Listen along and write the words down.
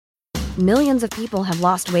Millions of people have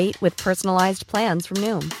lost weight with personalized plans from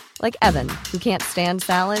Noom. Like Evan, who can't stand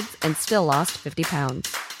salads and still lost 50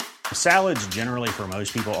 pounds. Salads generally for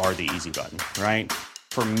most people are the easy button, right?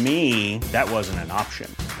 For me, that wasn't an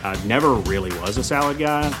option. I never really was a salad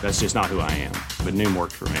guy. That's just not who I am. But Noom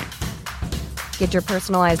worked for me. Get your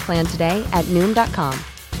personalized plan today at Noom.com.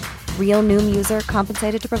 Real Noom user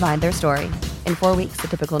compensated to provide their story. In 4 weeks, the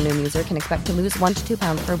typical Noom user can expect to lose 1 to 2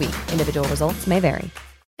 pounds per week. Individual results may vary.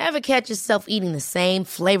 Ever catch yourself eating the same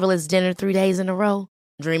flavorless dinner 3 days in a row?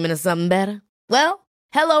 Dreaming of something better? Well,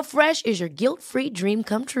 HelloFresh is your guilt-free dream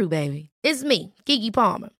come true, baby. It's me, Keke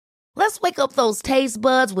Palmer. Let's wake up those taste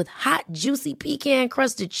buds with hot, juicy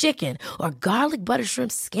pecan-crusted chicken or garlic butter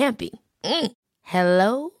shrimp scampi.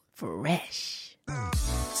 Hello Fresh.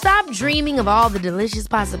 Stop dreaming of all the delicious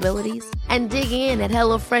possibilities and dig in at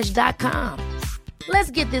HelloFresh.com. Let's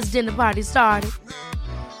get this dinner party started.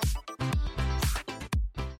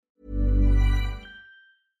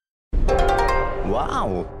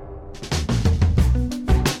 Wow.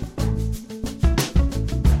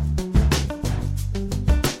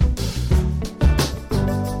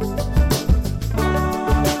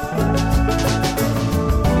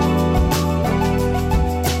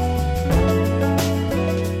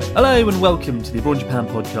 Hello and welcome to the Abroad in Japan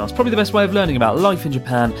podcast, probably the best way of learning about life in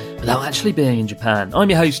Japan without actually being in Japan. I'm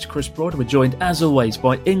your host, Chris Broad, and we're joined, as always,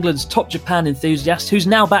 by England's top Japan enthusiast, who's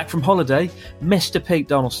now back from holiday, Mr. Pete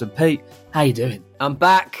Donaldson. Pete, how you doing? I'm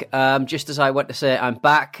back, just as I went to say I'm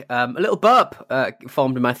back. A little burp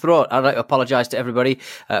formed in my throat. I'd like to apologise to everybody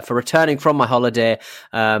for returning from my holiday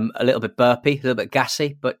a little bit burpy, a little bit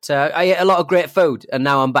gassy, but I ate a lot of great food, and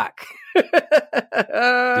now I'm back. Do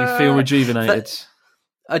you feel rejuvenated?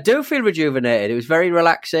 I do feel rejuvenated. It was very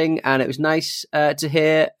relaxing, and it was nice to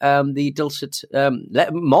hear the dulcet,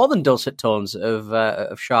 more than dulcet tones of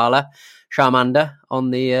Charmander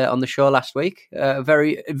on the show last week.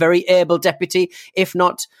 Very, very able deputy, if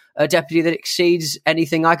not a deputy that exceeds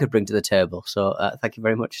anything I could bring to the table. So thank you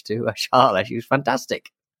very much to Charlotte. She was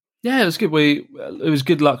fantastic. Yeah, it was good. It was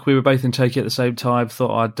good luck. We were both in Take It at the same time.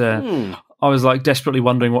 Thought I was like desperately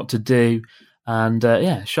wondering what to do. And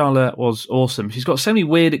Charlotte was awesome. She's got so many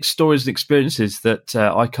weird stories and experiences that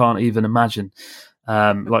I can't even imagine,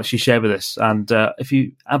 like she shared with us. And if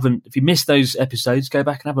you missed those episodes, go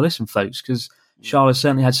back and have a listen, folks, because Charlotte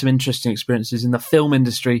certainly had some interesting experiences in the film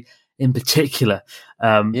industry in particular.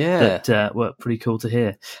 That were pretty cool to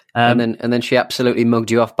hear. And then she absolutely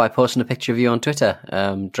mugged you off by posting a picture of you on Twitter,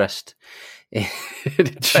 dressed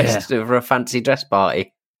for a fancy dress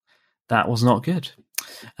party. That was not good.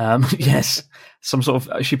 Yes,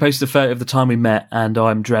 she posted a photo of the time we met, and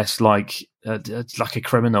I'm dressed like a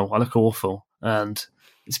criminal. I look awful, and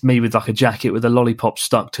it's me with like a jacket with a lollipop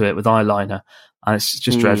stuck to it with eyeliner, and it's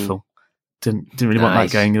just dreadful. Didn't really want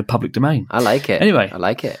that going in the public domain. I like it. Anyway, I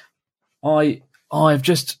like it. I've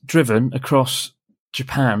just driven across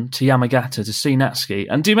Japan to Yamagata to see Natsuki.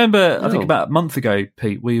 And do you remember, I think about a month ago,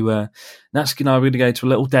 Pete, Natsuki and I were going to go to a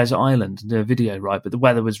little desert island and do a video, right? But the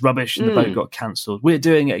weather was rubbish and the boat got cancelled. We're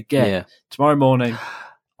doing it again tomorrow morning,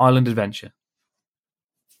 island adventure.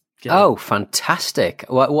 Fantastic.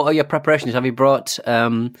 What are your preparations? Have you brought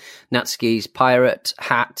Natsuki's pirate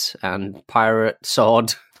hat and pirate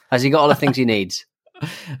sword? Has he got all the things he needs?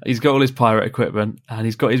 He's got all his pirate equipment and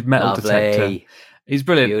he's got his metal detector. He's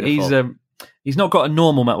brilliant. Beautiful. He's not got a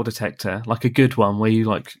normal metal detector, like a good one where you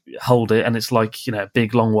like hold it and it's like, a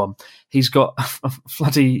big long one. He's got a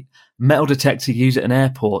bloody metal detector you use at an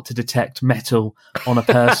airport to detect metal on a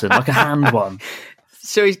person, like a hand one.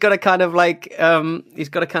 So he's got to kind of like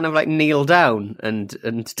kneel down and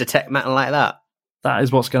detect metal like that. That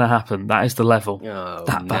is what's going to happen. That is the level. Oh,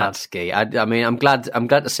 that bad. Natsuki. I mean, I'm glad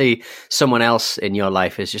to see someone else in your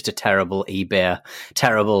life is just a terrible eBayer,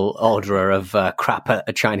 terrible orderer of crap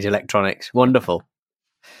at Chinese electronics. Wonderful.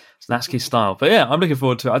 It's Natsuki style. But yeah, I'm looking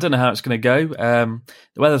forward to it. I don't know how it's going to go. The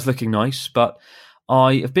weather's looking nice, but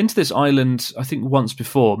I have been to this island, I think, once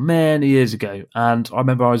before, many years ago, and I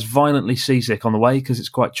remember I was violently seasick on the way because it's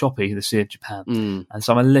quite choppy, the Sea of Japan, and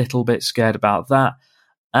so I'm a little bit scared about that.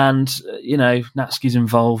 And, Natsuki's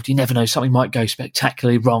involved. You never know, something might go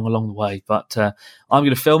spectacularly wrong along the way, but I'm going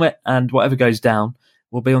to film it, and whatever goes down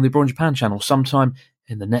will be on the Abroad in Japan channel sometime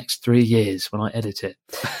in the next 3 years when I edit it.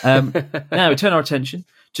 Now we turn our attention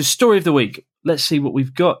to Story of the Week. Let's see what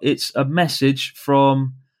we've got. It's a message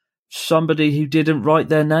from somebody who didn't write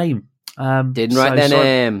their name. Didn't write their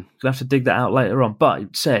name. Gonna have to dig that out later on. But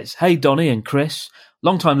it says, "Hey Donny and Chris,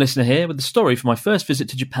 long-time listener here with the story for my first visit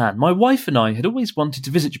to Japan. My wife and I had always wanted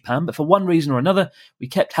to visit Japan, but for one reason or another, we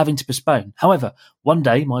kept having to postpone. However, one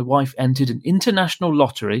day my wife entered an international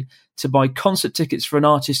lottery to buy concert tickets for an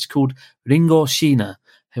artist called Ringo Shiina,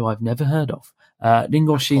 who I've never heard of.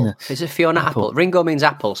 Ringo Shiina. Is it Fiona Apple? Ringo means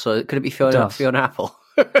apple, so could it be Fiona Apple?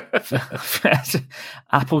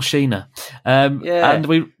 Apple Sheena. And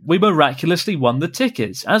we miraculously won the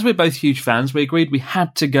tickets. As we're both huge fans, we agreed we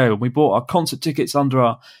had to go, and we bought our concert tickets under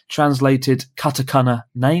our translated katakana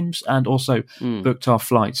names and also booked our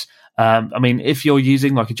flights. I mean, if you're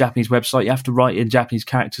using like a Japanese website, you have to write in Japanese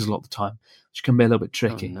characters a lot of the time, which can be a little bit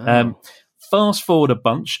tricky. Oh, no. Fast forward a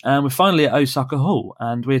bunch, and we're finally at Osaka Hall,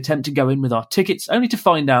 and we attempt to go in with our tickets, only to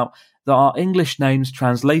find out that our English names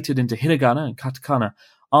translated into hiragana and katakana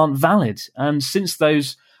aren't valid. And since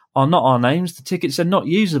those are not our names, the tickets are not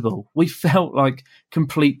usable. We felt like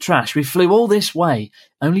complete trash. We flew all this way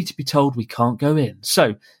only to be told we can't go in.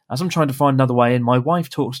 So, as I'm trying to find another way in, my wife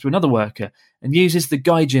talks to another worker and uses the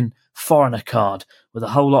Gaijin foreigner card with a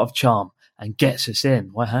whole lot of charm and gets us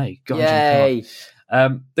in. Well, hey, Gaijin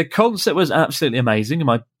card. The concert was absolutely amazing,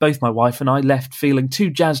 and both my wife and I left feeling too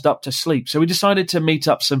jazzed up to sleep. So we decided to meet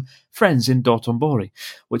up some friends in Dotonbori,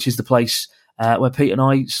 which is the place where Pete and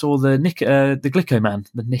I saw the Glico Man.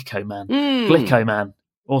 Glico Man.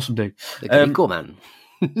 Awesome dude. The Glico Man.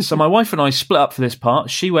 So my wife and I split up for this part.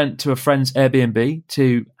 She went to a friend's Airbnb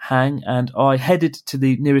to hang, and I headed to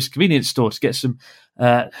the nearest convenience store to get some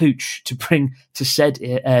hooch to bring to said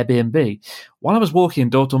Airbnb. While I was walking in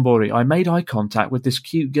Dotonbori, I made eye contact with this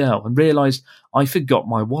cute girl and realised I forgot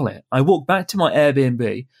my wallet. I walked back to my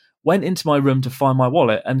Airbnb, went into my room to find my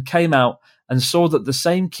wallet, and came out and saw that the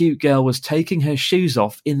same cute girl was taking her shoes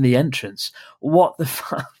off in the entrance. What the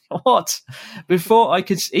fuck? What? Before I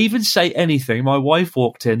could even say anything, my wife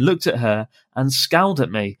walked in, looked at her, and scowled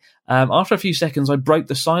at me. After a few seconds, I broke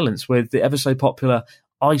the silence with the ever so popular,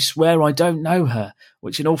 "I swear I don't know her,"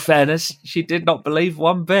 which in all fairness, she did not believe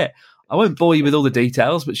one bit. I won't bore you with all the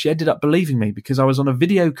details, but she ended up believing me because I was on a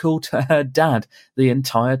video call to her dad the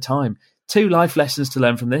entire time. 2 life lessons to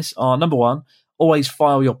learn from this are, number 1, always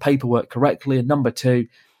file your paperwork correctly, and number 2,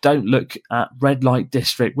 don't look at red light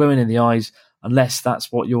district women in the eyes unless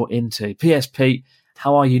that's what you're into. P.S. Pete,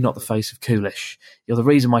 how are you not the face of Coolish? You're the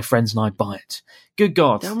reason my friends and I buy it. Good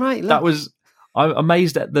God. Damn right, that was... I'm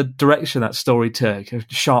amazed at the direction that story took. A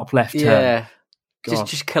sharp left turn. Yeah.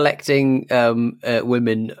 Just collecting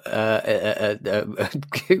women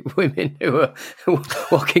women who are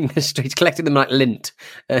walking the streets, collecting them like lint.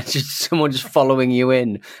 Just someone just following you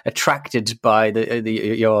in, attracted by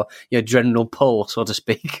your adrenal pull, so to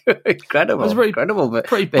speak. Incredible. It was incredible. But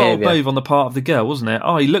pretty bold move on the part of the girl, wasn't it?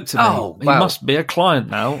 Oh, he looked at me. Oh, wow. He must be a client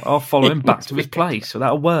now. I'll follow him back to his place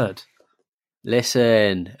without a word.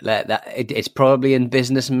 Listen, it's probably in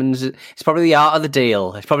businessmen's. It's probably the art of the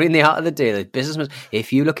deal. It's probably in the art of the deal. Businessmen,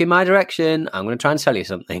 if you look in my direction, I'm going to try and sell you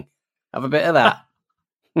something. Have a bit of that.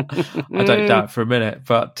 I don't doubt for a minute,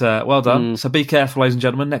 but well done. So be careful, ladies and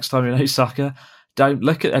gentlemen. Next time you're in Osaka, don't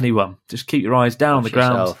look at anyone. Just keep your eyes down on the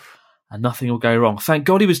ground, and nothing will go wrong. Thank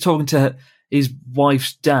God he was talking to his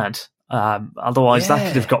wife's dad. Otherwise, that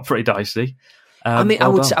could have got pretty dicey. I mean, I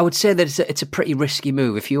would say that it's a pretty risky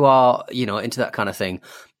move if you are, into that kind of thing,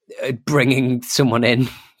 bringing someone in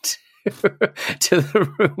to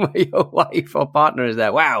the room where your wife or partner is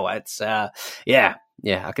there. Wow, it's yeah.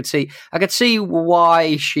 I could see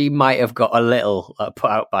why she might have got a little put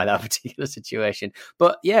out by that particular situation.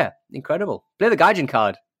 But yeah, incredible. Play the Gaijin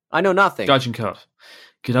card. I know nothing. Gaijin card.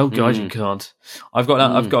 Good old Gaijin card. I've got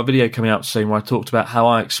a video coming out soon where I talked about how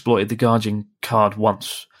I exploited the Gaijin card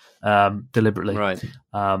once. Deliberately. Right.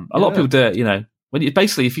 A lot of people do it, when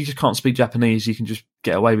basically, if you just can't speak Japanese, you can just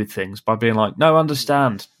get away with things by being like, no,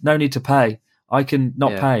 understand, no need to pay. I can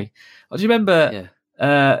not pay. Do you remember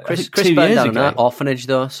Chris burned down an orphanage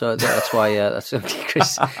though, so that's why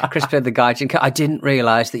Chris played the Gaijin. I didn't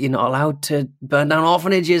realise that you're not allowed to burn down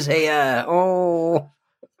orphanages here. It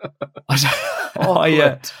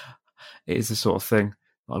is the sort of thing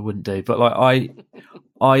I wouldn't do. But I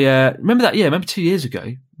remember that. Yeah, remember 2 years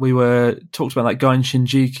ago we talked about that guy in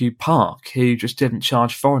Shinjuku Park who just didn't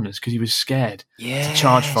charge foreigners because he was scared to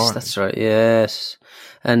charge foreigners. That's right. Yes,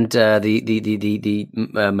 and the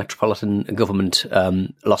metropolitan government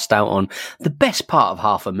lost out on the best part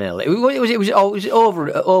of $500,000. It was over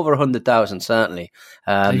 100,000 certainly.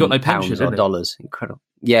 He got no pension or dollars. Incredible.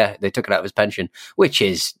 Yeah, they took it out of his pension, which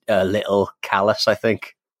is a little callous, I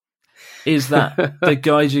think. Is that the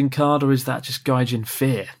Gaijin card, or is that just Gaijin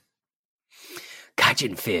fear?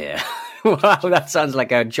 Gaijin fear. Wow, that sounds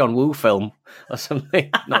like a John Woo film or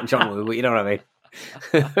something. Not John Woo, but you know what I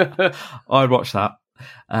mean. I'd watch that.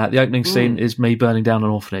 The opening scene is me burning down an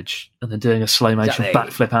orphanage and then doing a slow motion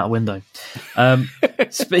backflip out a window.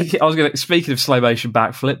 Speaking of slow motion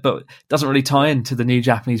backflip, but it doesn't really tie into the new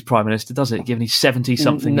Japanese Prime Minister, does it? Given he's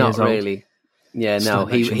 70-something years old. Not really. Yeah, no,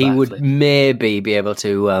 he would maybe be able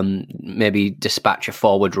to maybe dispatch a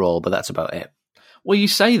forward roll, but that's about it. Well, you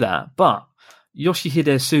say that, but Yoshihide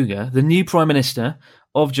Suga, the new Prime Minister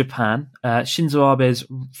of Japan, Shinzo Abe's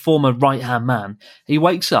former right-hand man, he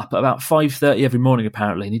wakes up at about 5:30 every morning,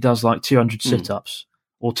 apparently, and he does like 200 sit-ups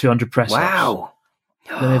or 200 press-ups. Wow.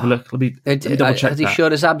 Let me have a look. Let me double check. Has he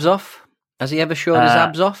showed his abs off? Has he ever showed his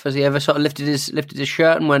abs off? Has he ever sort of lifted his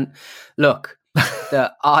shirt and went, look,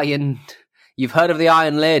 the iron... You've heard of the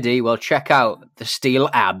Iron Lady? Well, check out the steel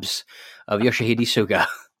abs of Yoshihide Suga.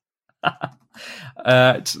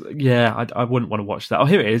 I wouldn't want to watch that. Oh,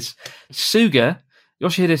 here it is. Yoshihide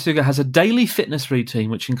Suga has a daily fitness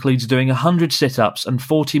routine which includes doing 100 sit-ups and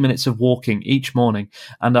 40 minutes of walking each morning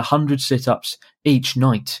and 100 sit-ups each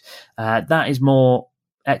night. That is more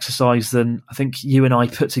exercise than I think you and I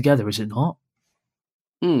put together, is it not?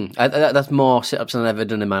 That's more sit-ups than I've ever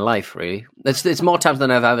done in my life, really. It's more times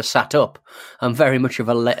than I've ever sat up. I'm very much of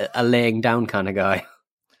a laying down kind of guy.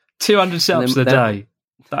 200 sit-ups a day.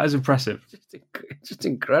 That is impressive. Just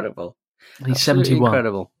incredible. He's Absolutely 71.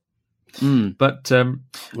 Incredible. But,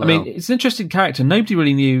 I mean, it's an interesting character. Nobody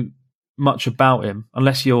really knew much about him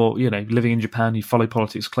unless you're, living in Japan, you follow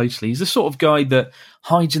politics closely. He's the sort of guy that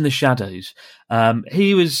hides in the shadows.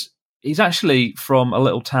 He's actually from a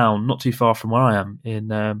little town not too far from where I am in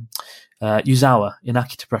Yuzawa in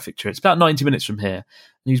Akita Prefecture. It's about 90 minutes from here. And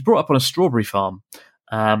he was brought up on a strawberry farm.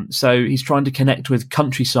 So he's trying to connect with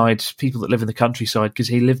countryside, people that live in the countryside, because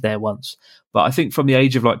he lived there once. But I think from the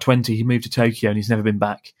age of like 20, he moved to Tokyo and he's never been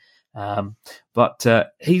back. But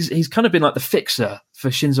he's kind of been like the fixer for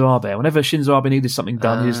Shinzo Abe. Whenever Shinzo Abe needed something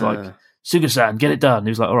done, he was like, Suga-san, get it done. He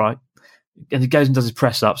was like, all right. And he goes and does his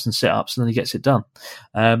press-ups and sit-ups, and then he gets it done.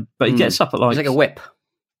 But he gets up at like... He's like a whip.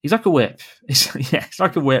 He's like a whip. He's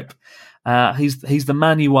like a whip. He's the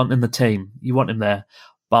man you want in the team. You want him there.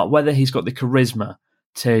 But whether he's got the charisma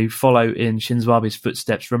to follow in Shinzo Abe's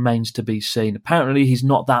footsteps remains to be seen. Apparently, he's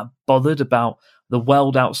not that bothered about the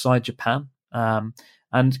world outside Japan.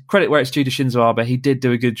 And credit where it's due to Shinzo Abe, he did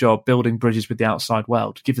do a good job building bridges with the outside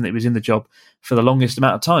world, given that he was in the job for the longest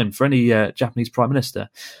amount of time for any Japanese Prime Minister.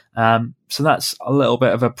 So that's a little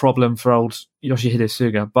bit of a problem for old Yoshihide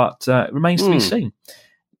Suga, but it remains to be seen.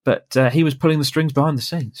 But he was pulling the strings behind the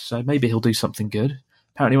scenes, so maybe he'll do something good.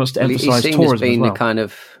 Apparently he wants to emphasise tourism as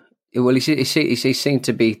well. He seemed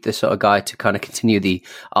to be the sort of guy to kind of continue the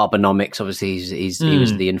Abenomics. Obviously, he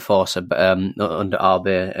was the enforcer under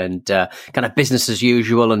Abe, and kind of business as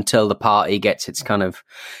usual until the party gets its kind of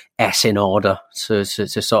S in order. So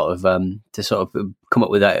to sort of come up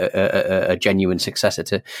with a genuine successor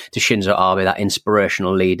to Shinzo Abe, that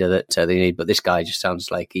inspirational leader that they need. But this guy just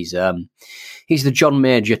sounds like he's the John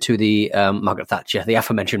Major to the Margaret Thatcher, the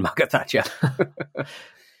aforementioned Margaret Thatcher.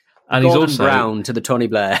 And Gordon he's also Brown to the Tony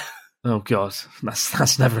Blair. Oh God,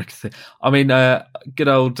 that's never a good thing. I mean, good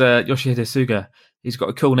old Yoshihide Suga. He's got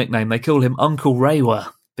a cool nickname. They call him Uncle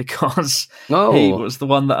Reiwa because he was the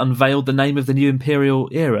one that unveiled the name of the new imperial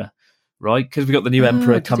era, right? Because we got the new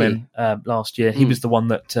emperor come in last year. He was the one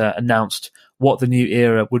that announced what the new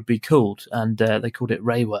era would be called, and they called it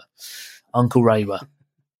Reiwa, Uncle Reiwa,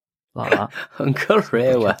 like that. Uncle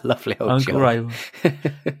Reiwa, lovely old Uncle John. Reiwa.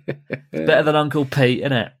 Better than Uncle Pete,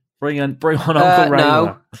 isn't it? Bring on Uncle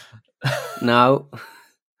Reiwa. No, I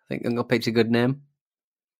think Uncle Pete's a good name.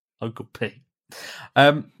 Uncle Pete.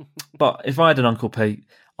 But if I had an Uncle Pete,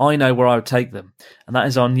 I know where I would take them, and that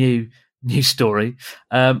is our new story.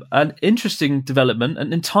 An interesting development,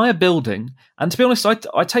 an entire building, and to be honest,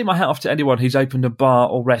 I take my hat off to anyone who's opened a bar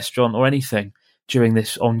or restaurant or anything during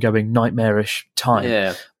this ongoing nightmarish time.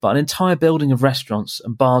 Yeah. But an entire building of restaurants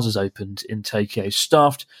and bars has opened in Tokyo,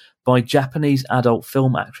 staffed by Japanese adult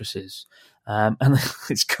film actresses. And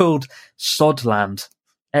it's called Sodland.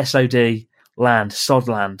 S-O-D Land.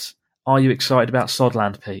 Sodland. Are you excited about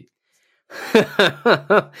Sodland, Pete?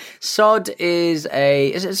 Sod is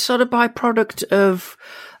it sort of byproduct of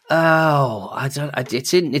it's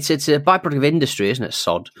a byproduct of industry, isn't it?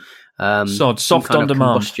 Sod. Soft on demand.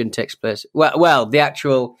 Combustion takes place. Well, the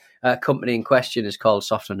actual company in question is called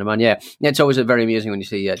Soft on Demand. Yeah, it's always very amusing when you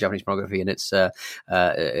see Japanese pornography, and it's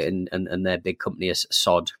and their big company is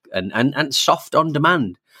Sod and Soft on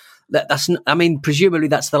Demand. I mean, presumably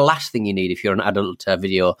that's the last thing you need if you're an adult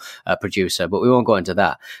video producer, but we won't go into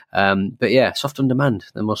that. But yeah, Soft On Demand,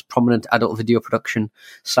 the most prominent adult video production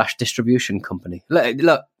 / distribution company.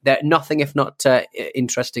 Look, they're nothing if not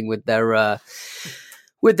interesting with their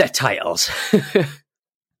titles.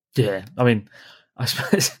 Yeah, I mean, I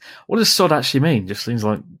suppose, what does sod actually mean? Just seems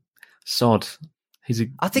like sod.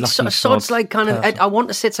 I think sod's like kind of. I want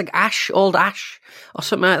to say it's like old ash, or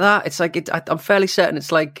something like that. It's like I'm fairly certain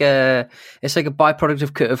it's like a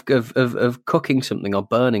byproduct of cooking something or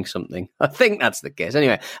burning something. I think that's the case.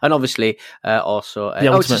 Anyway, and obviously also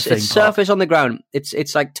it's surface on the ground.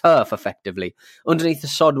 It's like turf effectively. Underneath the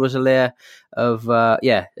sod was a layer of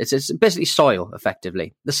It's basically soil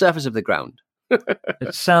effectively, the surface of the ground.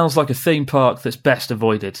 It sounds like a theme park that's best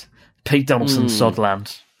avoided. Pete Donaldson's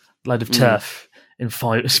Sodland, load of turf.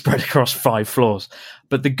 Spread across 5 floors,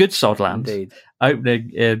 but the good Sodland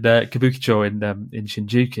opening in Kabukicho in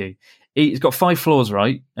Shinjuku, it's got 5 floors,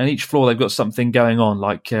 right? And each floor they've got something going on.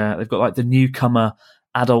 Like they've got like the newcomer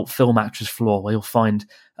adult film actress floor, where you'll find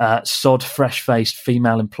fresh-faced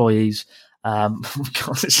female employees. God,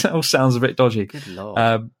 it all sounds a bit dodgy. Good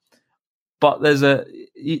Lord. But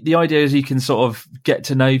the idea is you can sort of get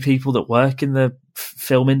to know people that work in the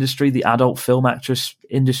film industry, the adult film actress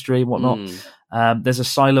industry and whatnot. There's a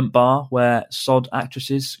silent bar where sod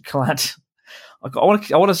actresses clad. I want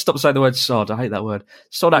to stop saying the word sod. I hate that word.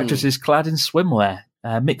 Sod actresses clad in swimwear,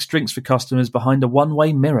 mixed drinks for customers behind a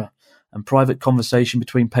one-way mirror, and private conversation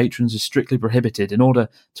between patrons is strictly prohibited in order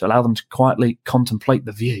to allow them to quietly contemplate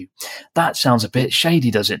the view. That sounds a bit shady,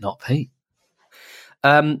 does it not, Pete?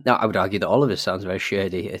 No, I would argue that all of this sounds very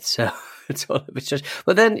shady. It's all a bit just.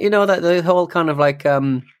 But then that the whole kind of like.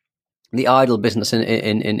 The idol business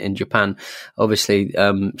in Japan, obviously,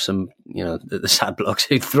 some the sad blokes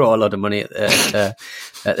who throw a lot of money at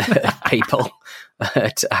people,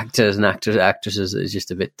 at actors and actresses is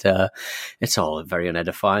just a bit. It's all very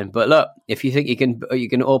unedifying. But look, if you think you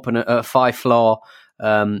can open a 5-floor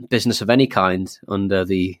business of any kind under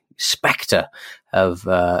the spectre of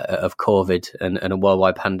COVID and a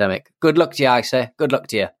worldwide pandemic, good luck to you. I say, good luck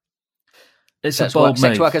to you. It's a bold move.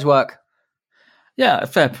 Sex workers work. Yeah,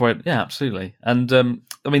 fair point. Yeah, absolutely. And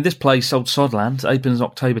I mean, this place, Old Sodland, opens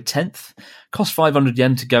October 10th. Costs 500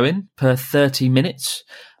 yen to go in per 30 minutes.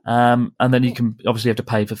 And then you can obviously have to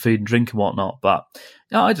pay for food and drink and whatnot. But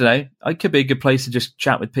I don't know. It could be a good place to just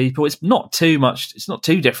chat with people. It's not too much. It's not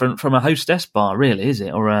too different from a hostess bar, really, is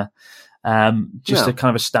it? Or a kind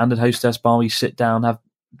of a standard hostess bar where you sit down, have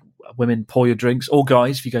women pour your drinks, or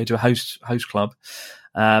guys if you go to a host club.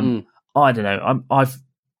 I don't know. I've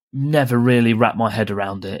never really wrapped my head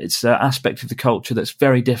around it. It's an aspect of the culture that's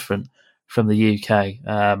very different from the UK.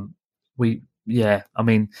 I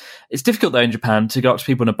mean, it's difficult though in Japan to go up to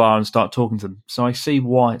people in a bar and start talking to them. So I see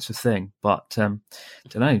why it's a thing, but don't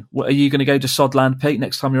know. What, are you going to go to Sodland, Pete,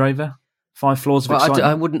 next time you're over? 5 floors of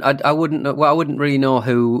excitement? I wouldn't really know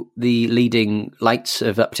who the leading lights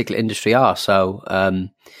of that particular industry are. So,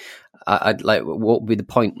 I'd like, what would be the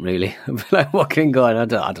point, really? Like walking, going, I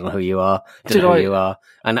don't know who you are. Who you are,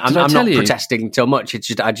 and I'm not protesting so much. It's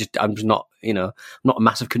just I'm just not, not a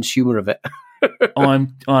massive consumer of it.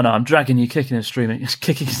 I'm dragging you kicking and screaming to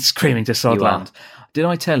Sodland. Did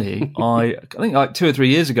I tell you? I think like 2 or 3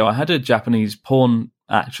 years ago, I had a Japanese porn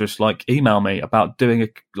actress like email me about doing a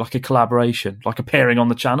collaboration, like appearing on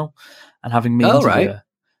the channel and having me interview her.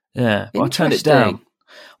 Yeah, but I turned it down.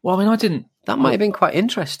 Well, I mean, I didn't. That might have been quite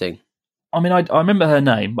interesting. I mean, I remember her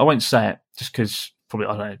name. I won't say it just because probably,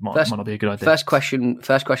 I don't know, it might not be a good idea. First question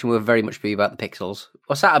will very much be about the pixels.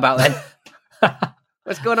 What's that about then?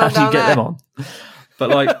 What's going on down there? How do you get there? them on?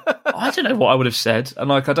 But like, I don't know what I would have said. And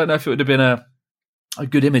like, I don't know if it would have been a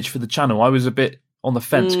good image for the channel. I was a bit on the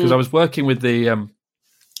fence because I was working with the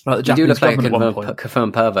Japanese you do look like a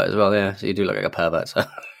confirmed pervert as well, yeah. So you do look like a pervert. So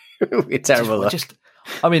it would be a terrible look.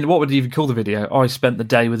 I mean, what would you even call the video? I spent the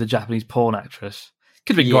day with a Japanese porn actress.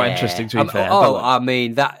 Could have been quite interesting, to be fair. I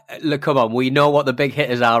mean, look, come on. We know what the big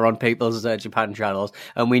hitters are on people's Japan channels,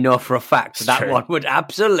 and we know for a fact that one would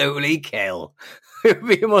absolutely kill. It would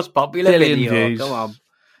be the most popular video. Views. Come on.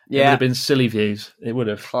 Yeah. It would have been silly views. It would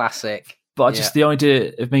have. Classic. But just the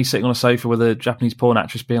idea of me sitting on a sofa with a Japanese porn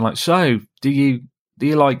actress being like, so, do you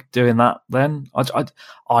like doing that then? I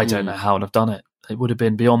don't know how I'd have done it. It would have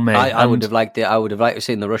been beyond me. I would have liked it. I would have liked to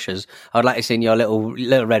see the rushes. I would like to see your little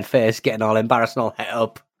red face getting all embarrassed and all het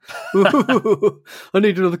up. I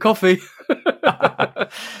need another coffee.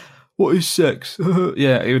 What is sex?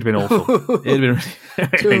 Yeah, it would have been awful. It would have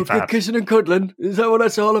been really bad. Kissing and cuddling. Is that what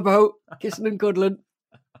that's all about? Kissing and cuddling.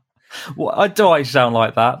 Do I sound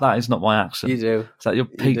like that? That is not my accent. You do. Is that your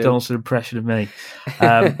Pete Donaldson impression of me?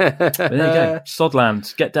 But there you go.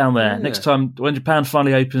 Sodland. Get down there. Next time, when Japan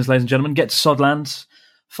finally opens, ladies and gentlemen, get to Sodland.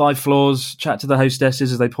 5 floors. Chat to the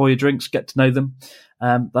hostesses as they pour your drinks. Get to know them.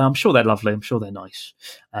 I'm sure they're lovely. I'm sure they're nice.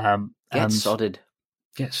 Get sodded.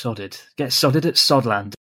 Get sodded. Get sodded at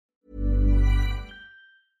Sodland.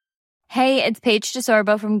 Hey, it's Paige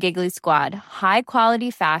DeSorbo from Giggly Squad. High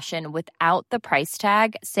quality fashion without the price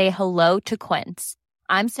tag. Say hello to Quince.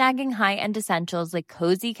 I'm snagging high-end essentials like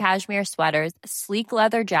cozy cashmere sweaters, sleek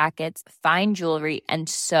leather jackets, fine jewelry, and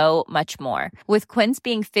so much more. With Quince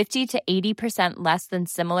being 50 to 80% less than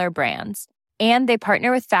similar brands. And they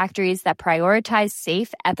partner with factories that prioritize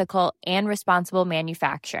safe, ethical, and responsible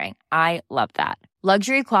manufacturing. I love that.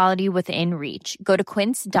 Luxury quality within reach. Go to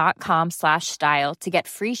quince.com/style to get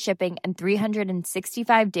free shipping and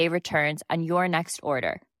 365-day returns on your next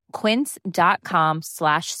order.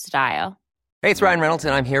 Quince.com/style. Hey, it's Ryan Reynolds,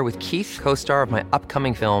 and I'm here with Keith, co-star of my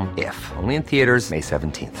upcoming film, If, only in theaters May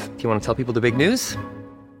 17th. Do you want to tell people the big news?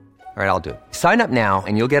 All right, I'll do it. Sign up now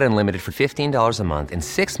and you'll get unlimited for $15 a month and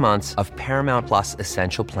 6 months of Paramount Plus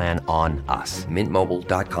Essential Plan on us.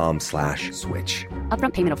 MintMobile.com/switch.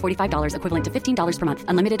 Upfront payment of $45 equivalent to $15 per month.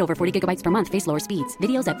 Unlimited over 40 gigabytes per month. Face lower speeds.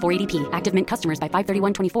 Videos at 480p. Active Mint customers by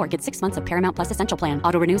 531.24 get 6 months of Paramount Plus Essential Plan.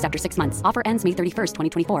 Auto renews after 6 months. Offer ends May 31st,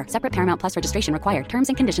 2024. Separate Paramount Plus registration required. Terms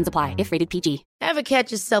and conditions apply if rated PG. Ever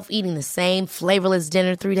catch yourself eating the same flavorless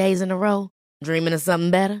dinner 3 days in a row? Dreaming of something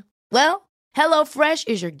better? Well, HelloFresh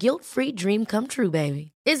is your guilt-free dream come true,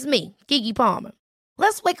 baby. It's me, Keke Palmer.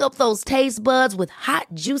 Let's wake up those taste buds with hot,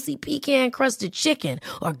 juicy pecan-crusted chicken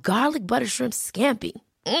or garlic butter shrimp scampi.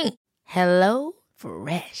 Hello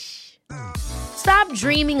Fresh. Stop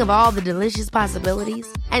dreaming of all the delicious possibilities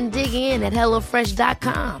and dig in at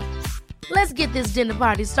HelloFresh.com. Let's get this dinner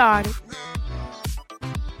party started.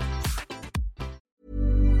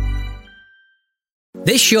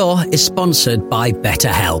 This show is sponsored by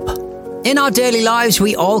BetterHelp. In our daily lives,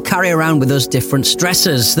 we all carry around with us different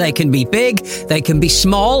stressors. They can be big, they can be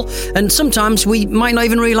small, and sometimes we might not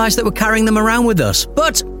even realise that we're carrying them around with us.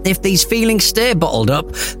 But if these feelings stay bottled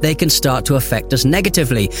up, they can start to affect us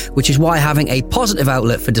negatively, which is why having a positive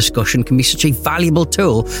outlet for discussion can be such a valuable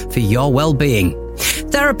tool for your well-being.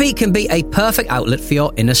 Therapy can be a perfect outlet for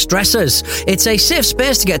your inner stressors. It's a safe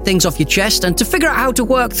space to get things off your chest and to figure out how to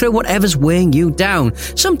work through whatever's weighing you down.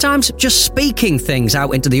 Sometimes just speaking things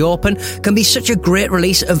out into the open can be such a great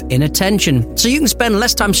release of inner tension, so you can spend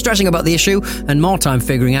less time stressing about the issue and more time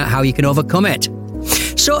figuring out how you can overcome it.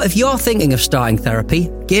 So if you're thinking of starting therapy,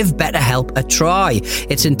 give BetterHelp a try.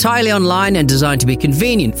 It's entirely online and designed to be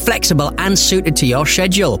convenient, flexible, and suited to your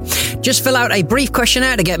schedule. Just fill out a brief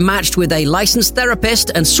questionnaire to get matched with a licensed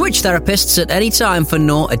therapist and switch therapists at any time for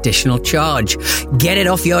no additional charge. Get it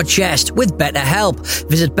off your chest with BetterHelp.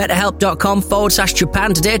 Visit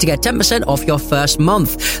betterhelp.com/Japan today to get 10% off your first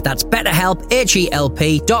month. That's BetterHelp,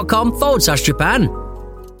 HELP.com/Japan.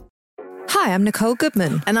 Hi, I'm Nicole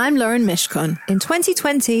Goodman. And I'm Lauren Mishkon. In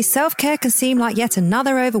 2020, self-care can seem like yet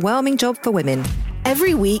another overwhelming job for women.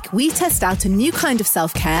 Every week, we test out a new kind of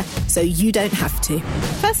self-care so you don't have to.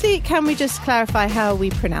 Firstly, can we just clarify how we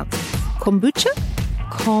pronounce it? Kombucha?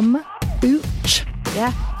 Kombucha.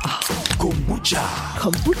 Yeah. Kombucha.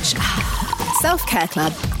 Kombucha. Self-care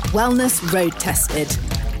Club. Wellness road tested.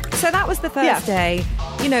 So that was the first day.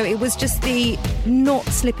 You know, it was just the not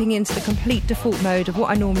slipping into the complete default mode of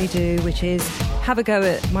what I normally do, which is have a go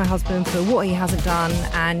at my husband for what he hasn't done.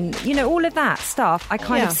 And, you know, all of that stuff, I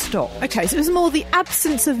kind of stopped. Okay, so it was more the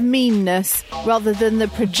absence of meanness rather than the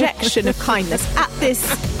projection of kindness at this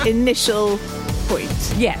initial point.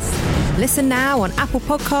 Yes. Listen now on Apple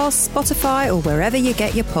Podcasts, Spotify, or wherever you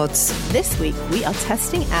get your pods. This week, we are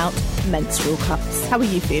testing out menstrual cups. How are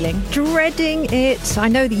you feeling? Dreading it. I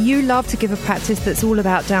know that you love to give a practice that's all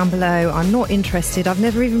about down below. I'm not interested. I've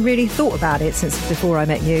never even really thought about it since before I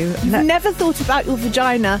met you. You've never thought about your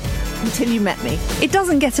vagina until you met me. It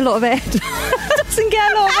doesn't get a lot of air. Doesn't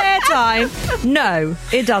get a lot of airtime. No,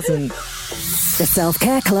 it doesn't. The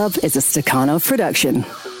Self-Care Club is a Staccato production.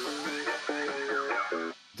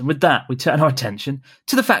 And with that, we turn our attention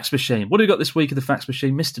to the fax machine. What do we got this week of the fax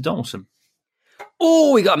machine, Mr. Donaldson?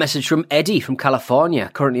 Oh, we got a message from Eddie from California,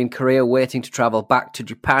 currently in Korea, waiting to travel back to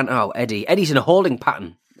Japan. Oh, Eddie's in a holding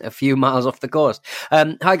pattern. a few miles off the coast.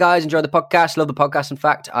 Hi guys, enjoy the podcast. Love the podcast. In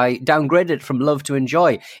fact, I downgraded it from love to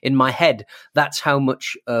enjoy in my head. That's how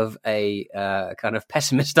much of a kind of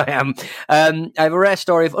pessimist I am. I have a rare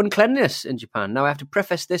story of uncleanliness in Japan. Now I have to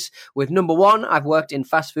preface this with number one, I've worked in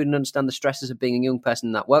fast food and understand the stresses of being a young person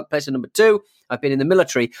in that workplace. And number two, I've been in the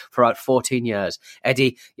military for about 14 years.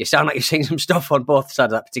 Eddie, you sound like you're seeing some stuff on both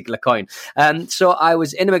sides of that particular coin. So I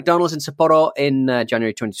was in a McDonald's in Sapporo in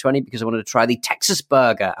January 2020 because I wanted to try the Texas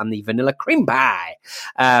burger and the vanilla cream pie.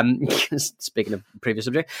 Speaking of previous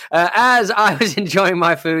subject, as I was enjoying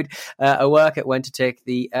my food at work, it went to take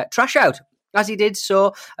the trash out. As he did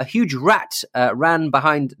so, a huge rat ran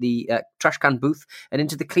behind the trash can booth and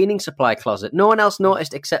into the cleaning supply closet. No one else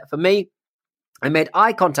noticed except for me. I made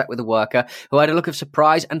eye contact with the worker, who had a look of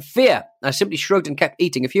surprise and fear. I simply shrugged and kept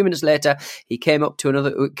eating. A few minutes later, he came up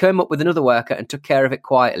with another worker and took care of it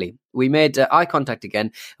quietly. We made eye contact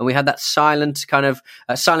again, and we had that silent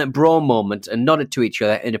silent bro moment and nodded to each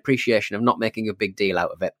other in appreciation of not making a big deal out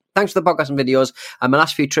of it. Thanks for the podcast and videos. My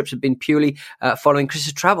last few trips have been purely following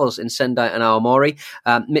Chris's travels in Sendai and Aomori,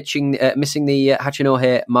 missing the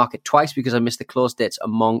Hachinohe market twice because I missed the close dates,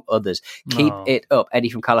 among others. Keep it up. Eddie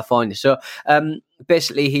from California. So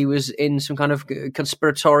basically, he was in some kind of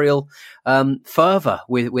conspiratorial fervour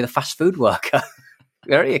with a fast food worker.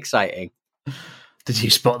 Very exciting. Did you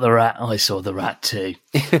spot the rat? I saw the rat too.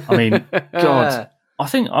 I mean, God, I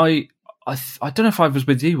think I don't know if I was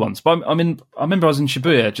with you once, but I remember I was in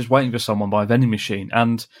Shibuya just waiting for someone by a vending machine,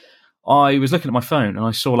 and I was looking at my phone and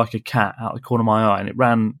I saw like a cat out of the corner of my eye, and it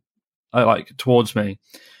ran like towards me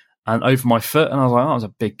and over my foot, and I was like, oh, that was a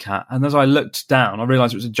big cat. And as I looked down, I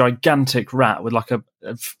realised it was a gigantic rat with like a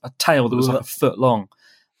tail that was like a foot long,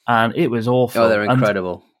 and it was awful. Oh, they're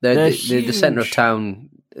incredible. They're the centre of town.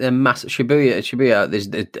 They're massive.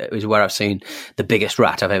 Shibuya is where I've seen the biggest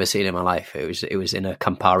rat I've ever seen in my life. It was in a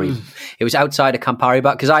Campari. It was outside a Campari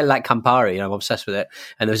bar because I like Campari and I'm obsessed with it.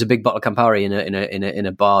 And there was a big bottle of Campari in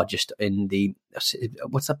a bar just in the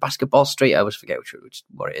what's that basketball street? I always forget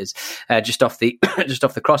what it is. Just off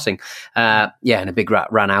the crossing. And a big rat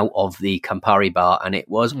ran out of the Campari bar, and it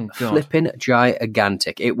was flipping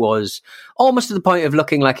gigantic. It was almost to the point of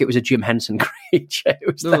looking like it was a Jim Henson creature. It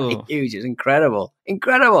was that huge. It was incredible.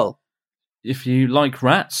 If you like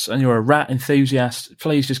rats and you're a rat enthusiast,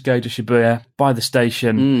 please just go to Shibuya, by the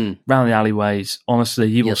station, round the alleyways. Honestly,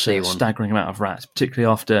 you will see a staggering amount of rats,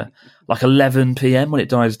 particularly after like 11 p.m. when it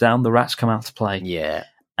dies down. The rats come out to play. Yeah.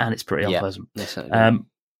 And it's pretty unpleasant.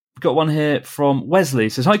 We've got one here from Wesley.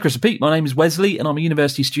 It says, hi, Chris and Pete. My name is Wesley, and I'm a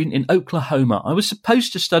university student in Oklahoma. I was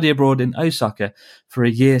supposed to study abroad in Osaka for a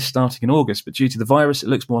year starting in August, but due to the virus, it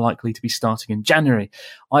looks more likely to be starting in January.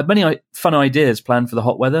 I had many fun ideas planned for the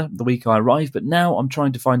hot weather the week I arrived, but now I'm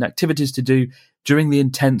trying to find activities to do during the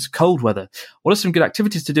intense cold weather. What are some good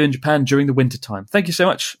activities to do in Japan during the winter time? Thank you so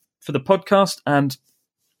much for the podcast, and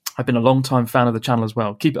I've been a long-time fan of the channel as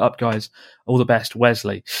well. Keep it up, guys. All the best,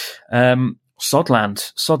 Wesley.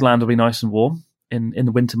 Sodland will be nice and warm in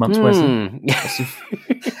the winter months, Wesley.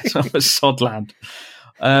 Sodland.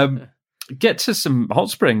 Get to some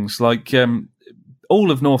hot springs. Like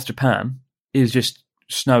all of North Japan is just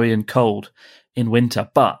snowy and cold in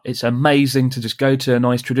winter, but it's amazing to just go to a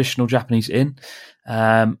nice traditional Japanese inn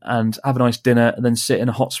and have a nice dinner and then sit in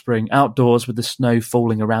a hot spring outdoors with the snow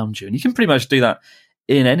falling around you. And you can pretty much do that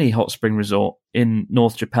in any hot spring resort in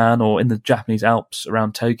North Japan or in the Japanese Alps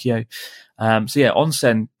around Tokyo.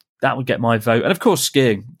 Onsen, that would get my vote. And of course,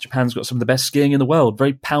 skiing. Japan's got some of the best skiing in the world.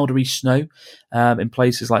 Very powdery snow in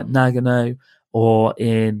places like Nagano or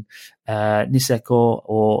in Niseko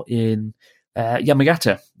or in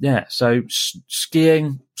Yamagata. Yeah, so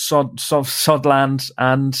skiing, sodland,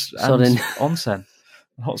 and onsen,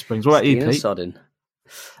 and hot springs. What about you, Pete? Sodding.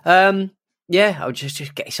 I would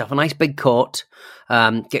just get yourself a nice big coat,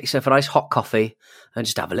 get yourself a nice hot coffee, and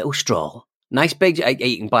just have a little stroll. Nice big,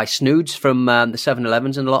 you can buy snoods from the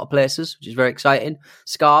 7-Elevens in a lot of places, which is very exciting.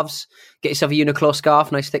 Scarves, get yourself a Uniqlo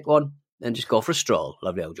scarf, nice thick one, and just go for a stroll.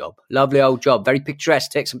 Lovely old job. Very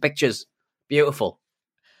picturesque. Take some pictures. Beautiful.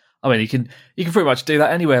 I mean, you can pretty much do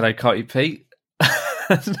that anywhere though, can't you, Pete?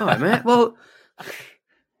 All right, mate. Well,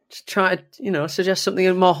 just try to, suggest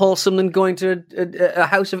something more wholesome than going to a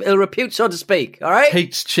house of ill repute, so to speak. All right?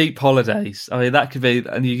 Pete's Cheap Holidays. I mean, that could be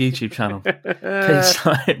a new YouTube channel. Pete's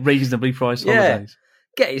reasonably priced holidays.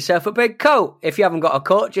 Get yourself a big coat. If you haven't got a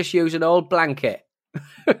coat, just use an old blanket.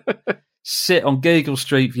 Sit on Google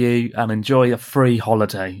Street View and enjoy a free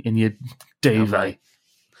holiday in your duvet.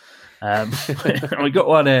 We got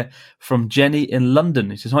one here from Jenny in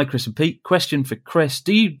London. It says, "Hi Chris and Pete. Question for Chris: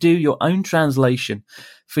 do you do your own translation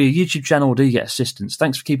for your YouTube channel, or do you get assistance?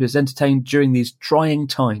 Thanks for keeping us entertained during these trying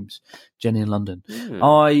times." Jenny in London.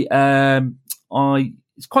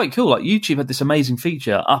 It's quite cool. Like, YouTube had this amazing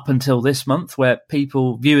feature up until this month where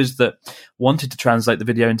viewers that wanted to translate the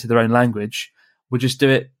video into their own language would just do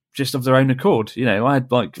it just of their own accord. You know, I had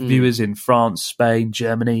viewers in France, Spain,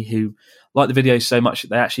 Germany who liked the videos so much that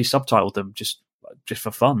they actually subtitled them just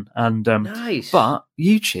for fun. And nice. But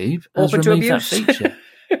YouTube has removed that feature.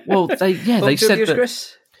 Well, they said that.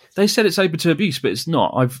 Chris? They said it's open to abuse, but it's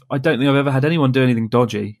not. I don't think I've ever had anyone do anything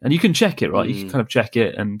dodgy. And you can check it, right? You can kind of check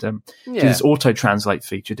it and do this auto-translate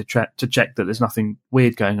feature to check that there's nothing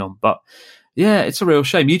weird going on. But yeah, it's a real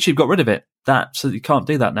shame. YouTube got rid of it, so you can't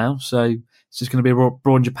do that now. So it's just going to be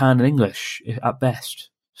Raw in Japan in English at best.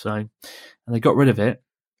 And they got rid of it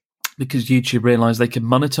because YouTube realised they could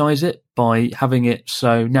monetize it by having it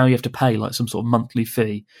so now you have to pay like some sort of monthly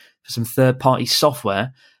fee for some third-party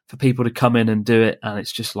software for people to come in and do it, and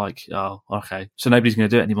it's just like, oh, okay, so nobody's going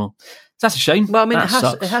to do it anymore. So that's a shame. Well, I mean, it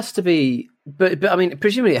has to be, but I mean,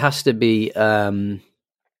 presumably it has to be.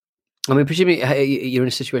 Presumably you're in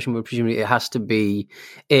a situation where presumably it has to be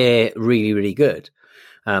a really, really good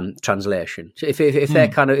translation. So if they're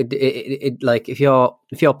kind of like if you're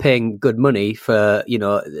paying good money for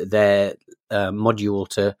their module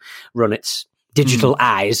to run its digital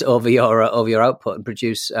eyes over your output and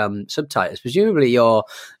produce subtitles, presumably you're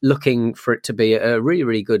looking for it to be a really,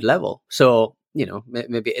 really good level. So,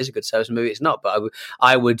 maybe it is a good service, maybe it's not, but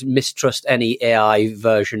I would mistrust any AI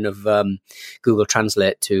version of Google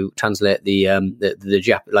Translate to translate the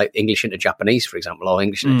like English into Japanese, for example, or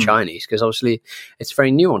English into Chinese, because obviously it's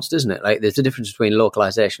very nuanced, isn't it? Like, there's a difference between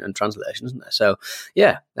localization and translation, isn't there? So,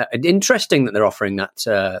 yeah, interesting that they're offering that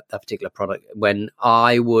particular product when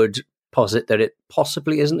I would posit that it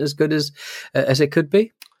possibly isn't as good as it could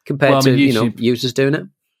be compared to YouTube, users doing it.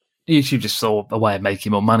 YouTube just saw a way of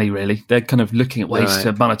making more money, really. They're kind of looking at ways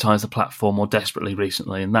to monetize the platform more desperately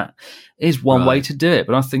recently, and that is one way to do it.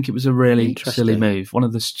 But I think it was a really silly move. One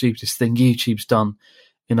of the stupidest things YouTube's done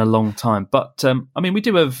in a long time. But, we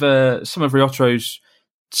do have some of Ryotro's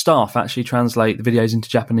staff actually translate the videos into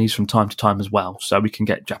Japanese from time to time as well, so we can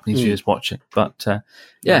get Japanese viewers watching. But,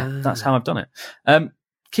 that's how I've done it.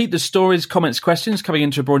 Keep the stories, comments, questions coming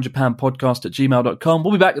into Abroad in Japan podcast at gmail.com.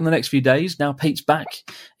 We'll be back in the next few days. Now Pete's back.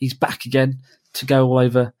 He's back again to go all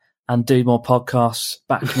over and do more podcasts.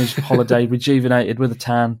 Back from his holiday, rejuvenated with a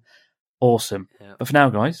tan. Awesome. Yeah. But for now,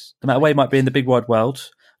 guys, no matter where you might be in the big wide world,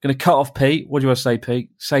 I'm going to cut off Pete. What do you want to say,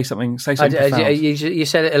 Pete? Say something profound. You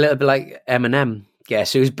said it a little bit like Eminem.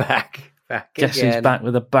 Guess who's back? Guess who's back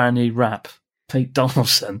with a brand new rap? Pete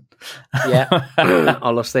Donaldson. Yeah,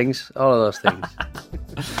 all of those things.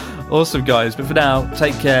 Awesome, guys. But for now,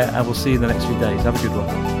 take care, and we'll see you in the next few days. Have a good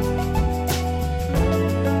one.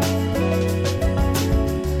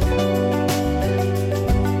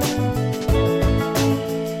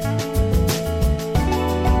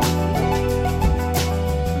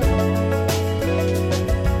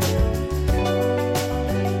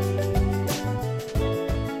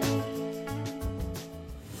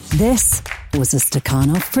 This was a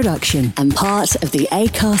Stakhanov production and part of the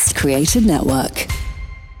Acast Creative Network.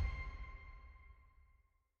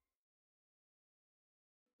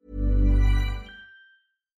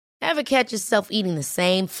 Ever catch yourself eating the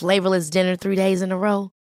same flavorless dinner 3 days in a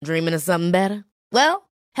row? Dreaming of something better? Well,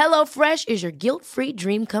 HelloFresh is your guilt-free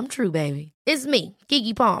dream come true, baby. It's me,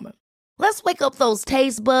 Keke Palmer. Let's wake up those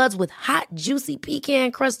taste buds with hot, juicy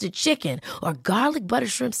pecan-crusted chicken or garlic butter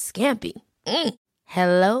shrimp scampi.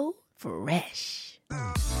 Hello Fresh.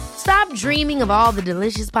 Stop dreaming of all the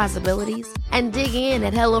delicious possibilities and dig in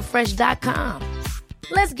at HelloFresh.com.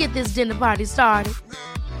 Let's get this dinner party started.